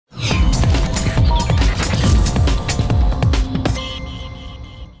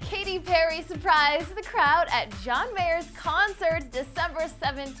surprised the crowd at John Mayer's concert December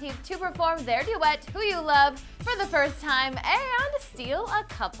 17th to perform their duet, Who You Love, for the first time and steal a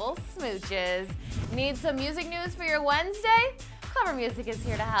couple smooches. Need some music news for your Wednesday? ClevverMusic is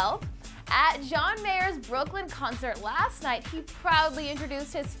here to help. At John Mayer's Brooklyn concert last night, he proudly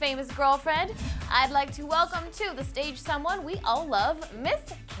introduced his famous girlfriend. I'd like to welcome to the stage someone we all love, Miss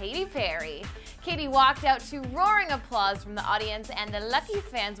Katy Perry. Katy walked out to roaring applause from the audience, and the lucky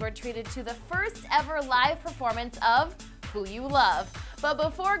fans were treated to the first ever live performance of Who You Love. But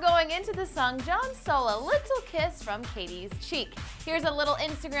before going into the song, John stole a little kiss from Katy's cheek. Here's a little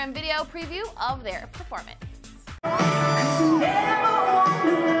Instagram video preview of their performance.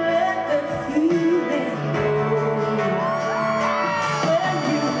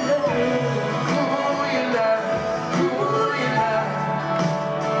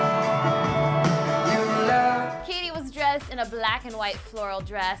 In a black and white floral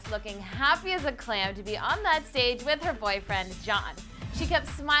dress, looking happy as a clam to be on that stage with her boyfriend, John. She kept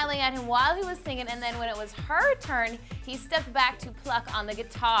smiling at him while he was singing, and then when it was her turn, he stepped back to pluck on the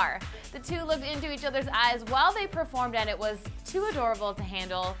guitar. The two looked into each other's eyes while they performed, and it was too adorable to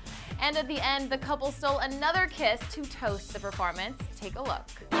handle. And at the end, the couple stole another kiss to toast the performance. Take a look.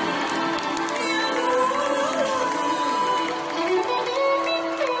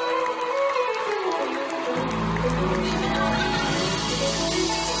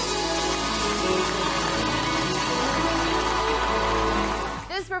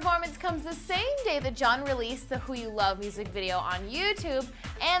 This performance comes the same day that John released the Who You Love music video on YouTube,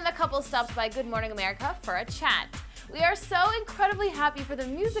 and the couple stopped by Good Morning America for a chat. We are so incredibly happy for the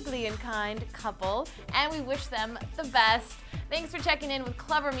musically inclined couple, and we wish them the best. Thanks for checking in with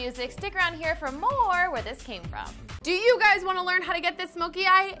ClevverMusic. Stick around here for more where this came from. Do you guys want to learn how to get this smoky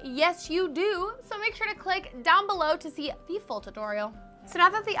eye? Yes, you do. So make sure to click down below to see the full tutorial. So now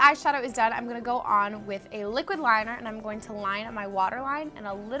that the eyeshadow is done, I'm going to go on with a liquid liner, and I'm going to line my waterline and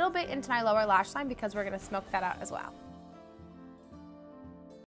a little bit into my lower lash line because we're going to smoke that out as well.